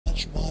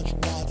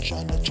watch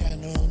on the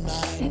Channel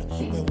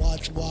 9. We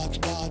watch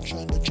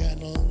on the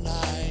Channel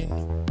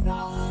 9.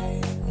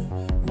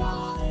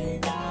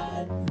 9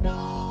 at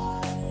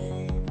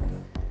 9.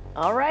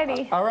 All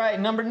righty. All right,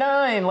 number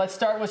 9. Let's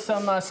start with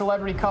some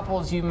celebrity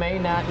couples you may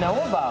not know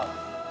about.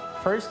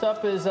 First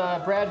up is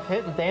Brad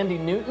Pitt and Thandie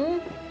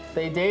Newton.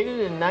 They dated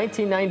in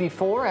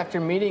 1994 after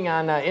meeting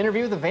on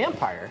Interview with the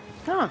Vampire.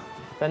 Huh.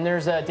 Then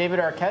there's David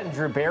Arquette and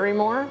Drew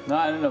Barrymore. No,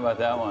 I didn't know about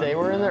that one. They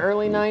were in the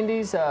early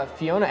 90s.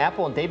 Fiona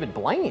Apple and David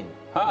Blaine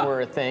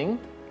were a thing.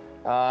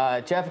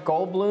 Jeff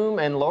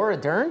Goldblum and Laura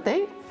Dern,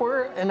 they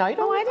were an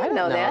item. Oh, I didn't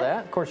know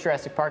that. Of course,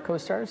 Jurassic Park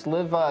co-stars.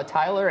 Liv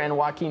Tyler and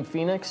Joaquin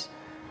Phoenix.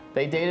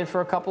 They dated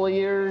for a couple of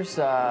years.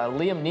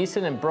 Liam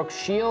Neeson and Brooke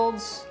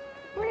Shields.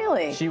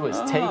 Really? She was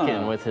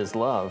taken with his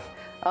love.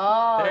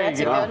 Oh, that's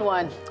a good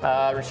one.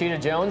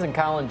 Rashida Jones and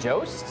Colin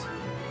Jost.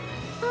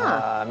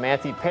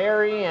 Matthew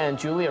Perry and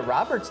Julia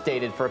Roberts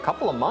dated for a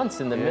couple of months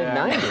in the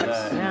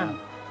mid-90s. Yeah.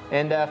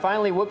 And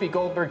finally, Whoopi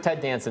Goldberg,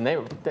 Ted Danson.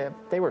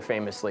 They were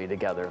famously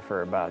together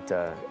for about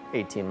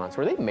 18 months.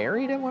 Were they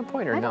married at one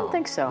point or no? I don't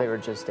think so. They were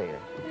just dating.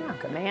 Yeah,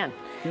 good man.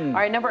 All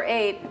right, number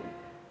 8.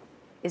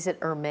 Is it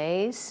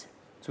Hermes?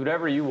 It's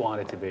whatever you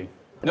want it to be.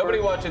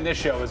 Nobody watching this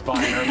show is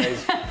buying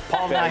Hermes.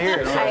 Paul's not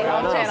here. I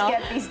always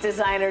get these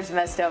designers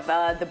messed up.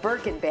 The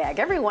Birkin bag.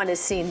 Everyone has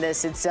seen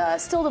this. It's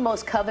still the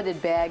most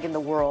coveted bag in the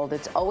world.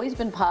 It's always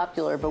been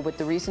popular, but with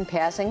the recent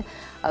passing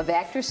of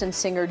actress and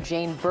singer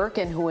Jane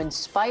Birkin, who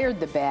inspired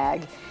the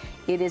bag,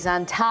 it is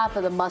on top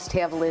of the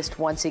must-have list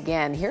once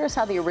again. Here's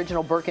how the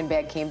original Birkin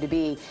bag came to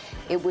be.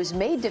 It was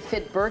made to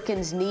fit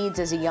Birkin's needs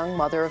as a young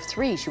mother of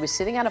 3. She was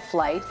sitting on a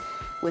flight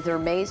with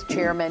Hermes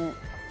chairman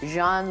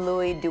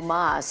Jean-Louis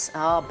Dumas.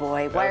 Oh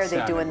boy, why are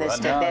they doing this?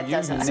 That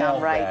doesn't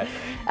sound right.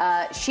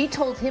 She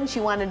told him she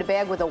wanted a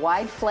bag with a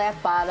wide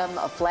flat bottom,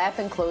 a flap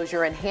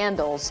enclosure, and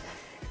handles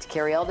to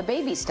carry all the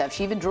baby stuff.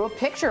 She even drew a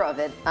picture of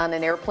it on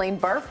an airplane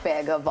barf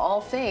bag of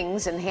all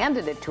things and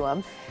handed it to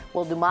him.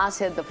 Well, Dumas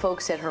had the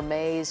folks at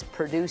Hermes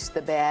produce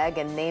the bag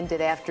and named it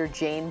after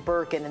Jane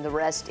Birkin, and the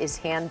rest is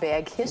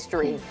handbag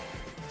history.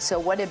 So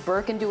what did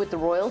Birkin do with the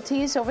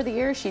royalties over the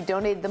years? She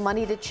donated the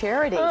money to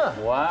charity.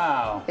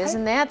 Wow.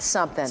 Isn't that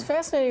something? It's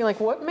fascinating.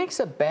 Like, what makes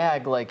a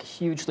bag like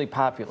hugely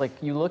popular? Like,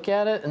 you look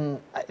at it and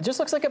it just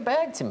looks like a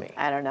bag to me.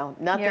 I don't know.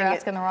 Nothing. You're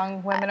asking the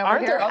wrong women over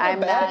Aren't here. there other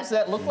bags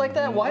that look like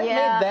that? Why made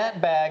that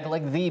bag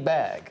like the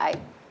bag?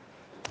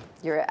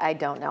 I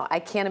don't know. I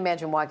can't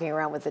imagine walking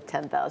around with a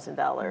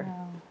 $10,000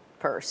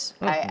 purse.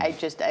 I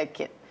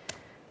can't.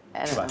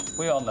 I don't know.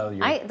 We all know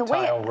your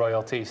tile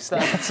royalties.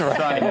 That's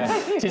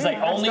right. She's like,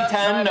 only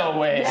 10? No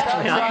way.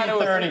 Trying to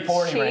 30,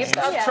 40 range.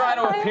 Stop trying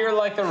to appear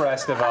like the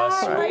rest of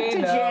us. I like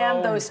to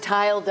jam those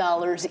tile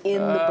dollars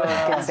in the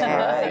Birkin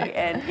bag.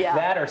 And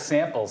that or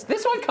samples.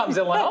 This one comes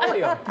in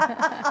linoleum.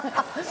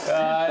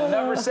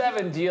 Number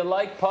 7, do you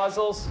like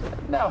puzzles?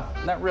 No,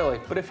 not really.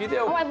 But if you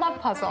do, I love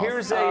puzzles.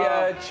 Here's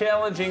a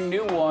challenging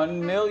new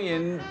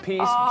 1,000,000-piece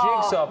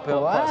jigsaw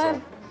puzzle.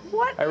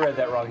 What? I read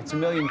that wrong. It's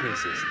 1,000,000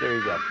 pieces. There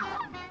you go.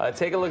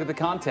 Take a look at the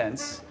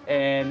contents,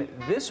 and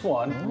this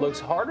one looks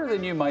harder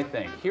than you might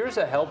think. Here's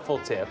a helpful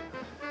tip.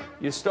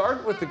 You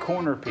start with the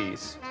corner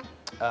piece.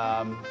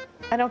 I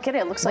don't get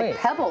it. It looks like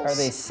pebbles. Are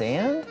they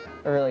sand?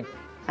 Or like...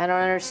 I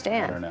don't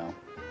understand. I don't know.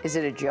 Is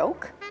it a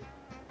joke?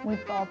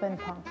 We've all been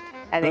punked.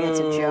 I think it's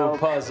a joke.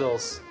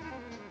 Puzzles.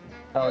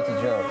 Oh, it's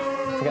a joke.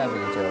 It's gotta be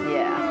a joke.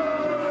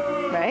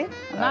 Yeah. Right?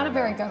 Not a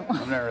very good one.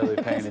 I'm not really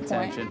paying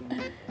attention.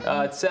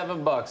 It's $7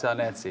 on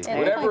Etsy. It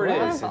Whatever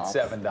looks it like is,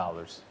 it's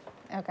 $7.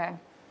 Okay.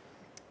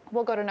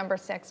 We'll go to number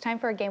 6. Time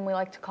for a game we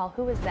like to call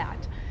Who Is That?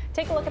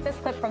 Take a look at this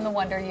clip from the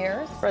Wonder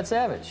Years. Fred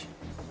Savage.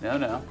 No.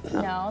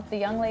 No, the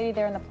young lady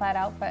there in the plaid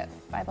outfit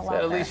by the Is locker.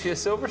 that Alicia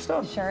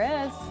Silverstone? Sure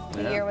is.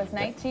 The year was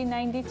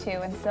 1992,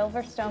 and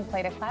Silverstone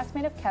played a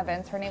classmate of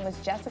Kevin's. Her name was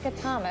Jessica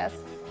Thomas.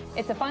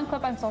 It's a fun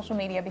clip on social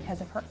media because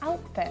of her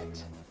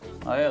outfit.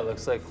 Oh yeah, it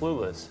looks like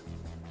Clueless.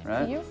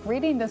 Right? You're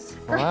reading the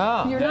script.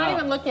 Wow. You're not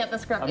even looking at the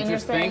script, I'm and you're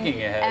just saying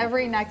thinking ahead.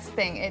 every next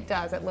thing it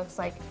does. It looks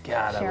like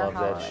God, I love that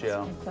Horowitz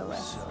show. from Clueless.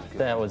 So good.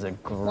 That was a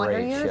great Wonder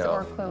Years show.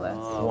 or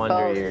Clueless? Wonder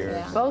Both. Years.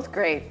 Yeah. Both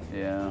great.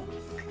 Yeah.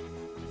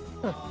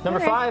 Number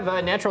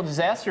 5, natural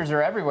disasters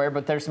are everywhere,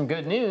 but there's some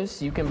good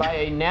news. You can buy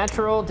a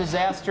natural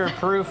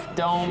disaster-proof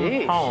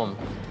dome home.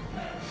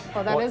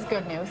 Well, that is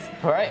good news.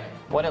 All right.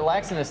 What it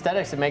lacks in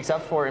aesthetics, it makes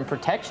up for in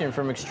protection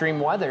from extreme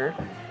weather.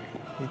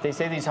 They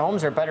say these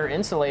homes are better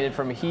insulated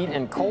from heat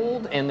and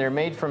cold, and they're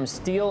made from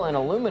steel and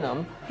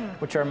aluminum,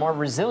 which are more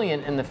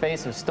resilient in the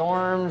face of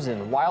storms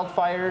and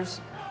wildfires.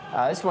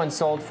 This one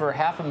sold for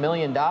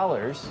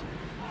 $500,000.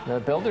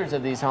 The builders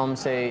of these homes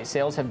say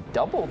sales have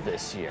doubled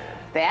this year.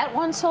 That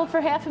one sold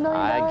for $500,000?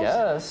 I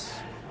guess.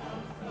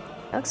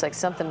 That looks like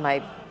something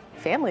my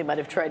family might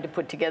have tried to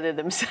put together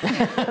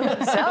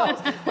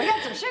themselves. We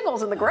got some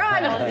shingles in the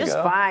garage. Just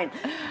fine.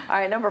 All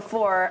right, number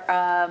 4.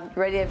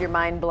 Ready to have your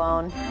mind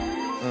blown?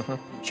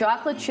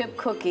 Chocolate chip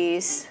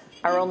cookies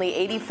are only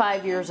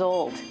 85 years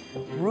old.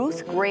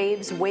 Ruth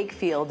Graves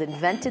Wakefield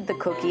invented the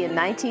cookie in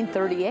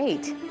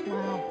 1938.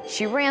 Wow.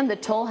 She ran the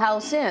Toll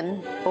House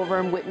Inn over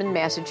in Whitman,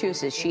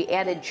 Massachusetts. She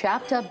added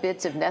chopped up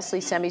bits of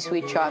Nestle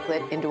semi-sweet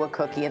chocolate into a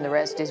cookie, and the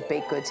rest is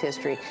baked goods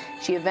history.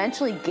 She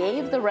eventually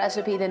gave the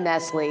recipe to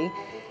Nestle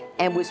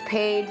and was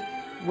paid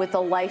with a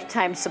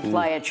lifetime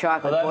supply of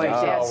chocolate. Well, Boy,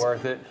 that's all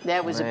worth it.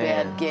 that was a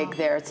bad gig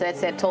there. So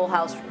that's that Toll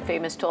House,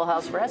 famous Toll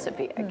House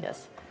recipe, I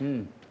guess.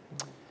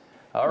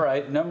 All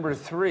right, number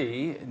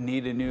 3,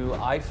 need a new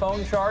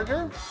iPhone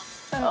charger?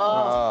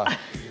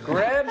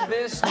 Grab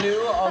this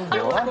new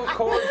umbilical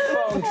cord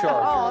phone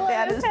charger. Oh,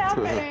 that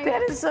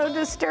is so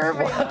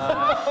disturbing.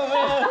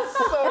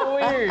 So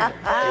weird.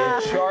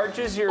 It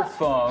charges your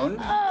phone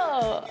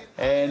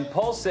and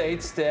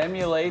pulsates to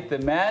emulate the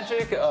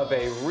magic of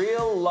a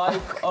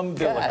real-life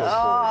umbilical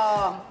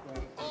cord.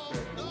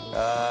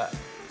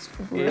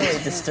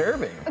 Really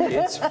disturbing.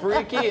 It's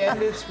freaky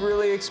and it's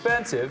really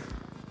expensive.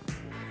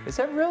 Is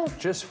that real?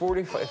 Just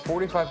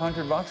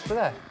 $4,500 for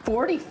that?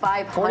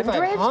 4,500?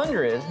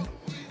 4,500.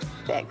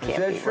 That can't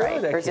that be true?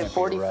 right. That Or is it can't be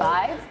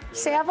 45,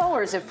 Savo,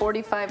 or is it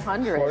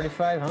 4,500?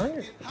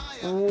 4,500.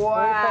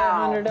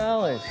 Wow.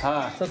 $4,500.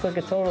 Huh. Look like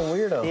a total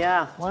weirdo.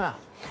 Yeah. Wow.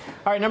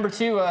 All right, number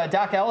 2,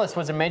 Doc Ellis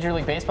was a Major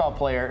League Baseball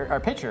player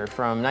or pitcher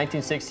from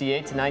 1968 to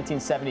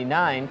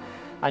 1979.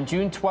 On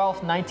June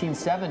 12,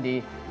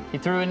 1970, he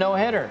threw a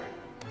no-hitter.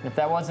 If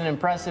that wasn't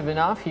impressive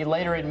enough, he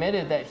later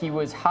admitted that he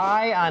was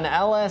high on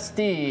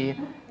LSD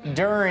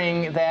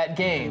during that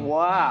game.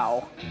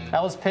 Wow.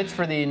 Ellis pitched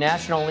for the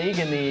National League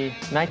in the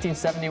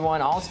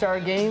 1971 All-Star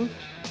Game.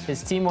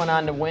 His team went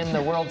on to win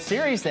the World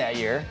Series that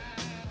year.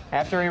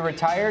 After he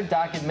retired,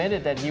 Doc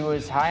admitted that he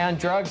was high on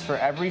drugs for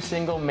every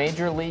single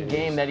Major League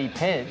game that he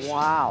pitched.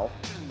 Wow.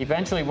 He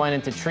eventually went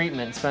into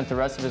treatment and spent the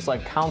rest of his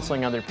life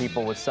counseling other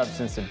people with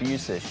substance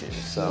abuse issues.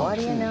 So What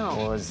do you know?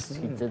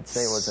 he did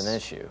say it was an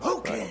issue.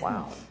 Okay. But,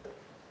 wow.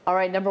 All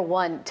right, number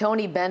 1,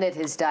 Tony Bennett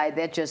has died.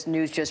 That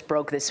news just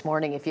broke this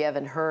morning. If you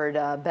haven't heard,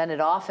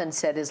 Bennett often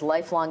said his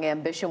lifelong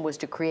ambition was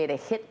to create a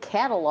hit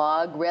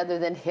catalog rather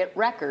than hit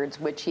records,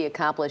 which he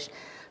accomplished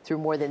through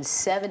more than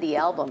 70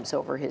 albums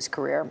over his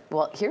career.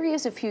 Well, here he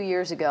is a few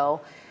years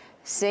ago,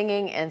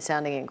 singing and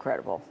sounding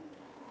incredible.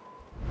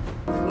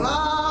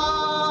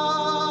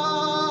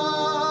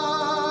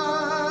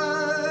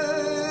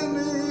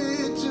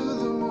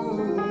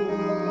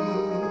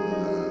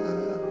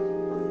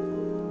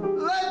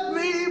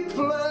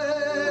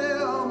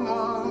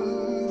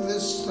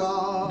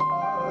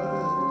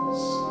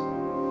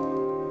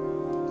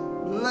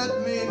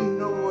 Let me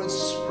know what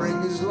spring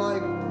is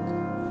like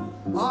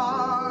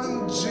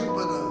on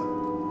Jupiter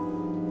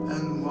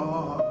and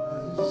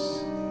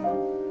Mars.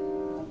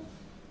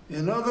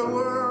 In other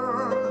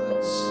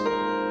words,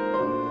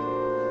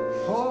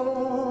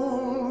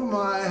 hold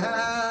my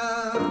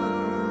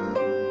hand.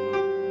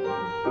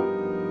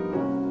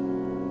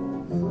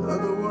 In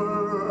other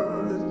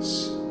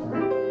words,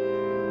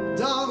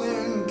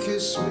 darling,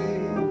 kiss me.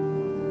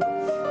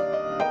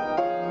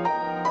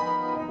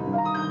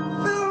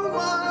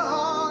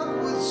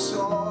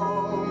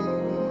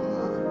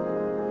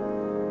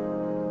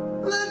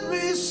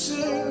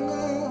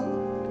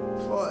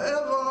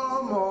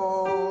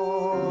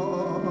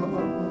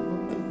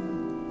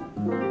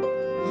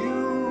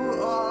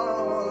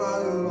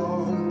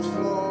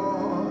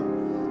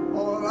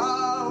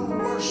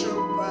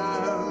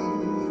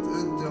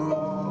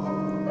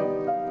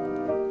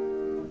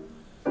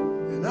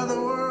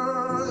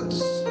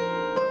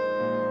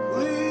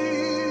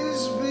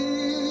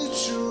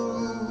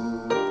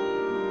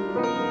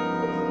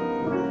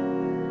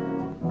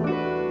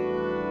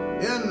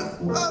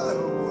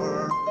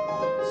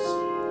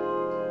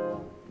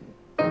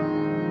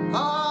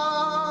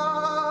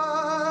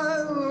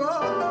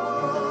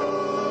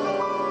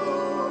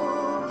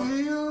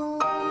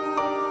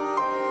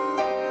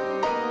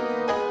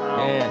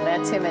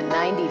 That's him at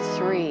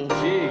 93.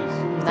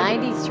 Jeez.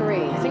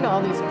 93. I think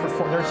all these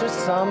there's just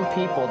some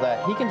people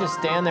that he can just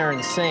stand there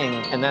and sing,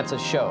 and that's a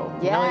show.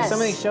 Yes. You know, like some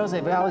of these shows,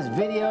 they've got all these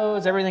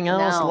videos, everything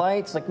else, No.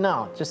 lights. Like,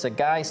 no, just a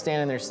guy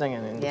standing there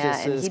singing, and Yeah,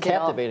 just and is he did all-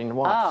 captivating to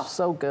watch. Oh.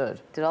 So good.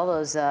 Did all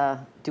those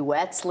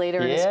duets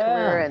later in his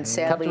career, and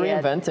sadly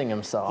kept reinventing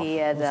himself. he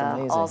had That's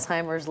amazing.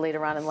 Alzheimer's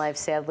later on in life,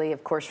 sadly.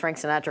 Of course, Frank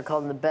Sinatra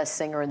called him the best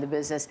singer in the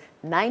business.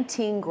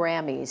 19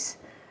 Grammys.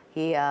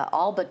 He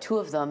all but 2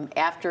 of them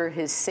after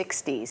his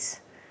 60s.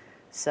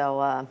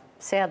 So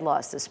sad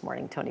loss this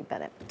morning, Tony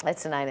Bennett.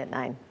 That's the 9 at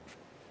 9.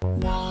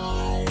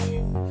 9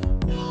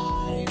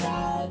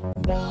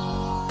 at 9.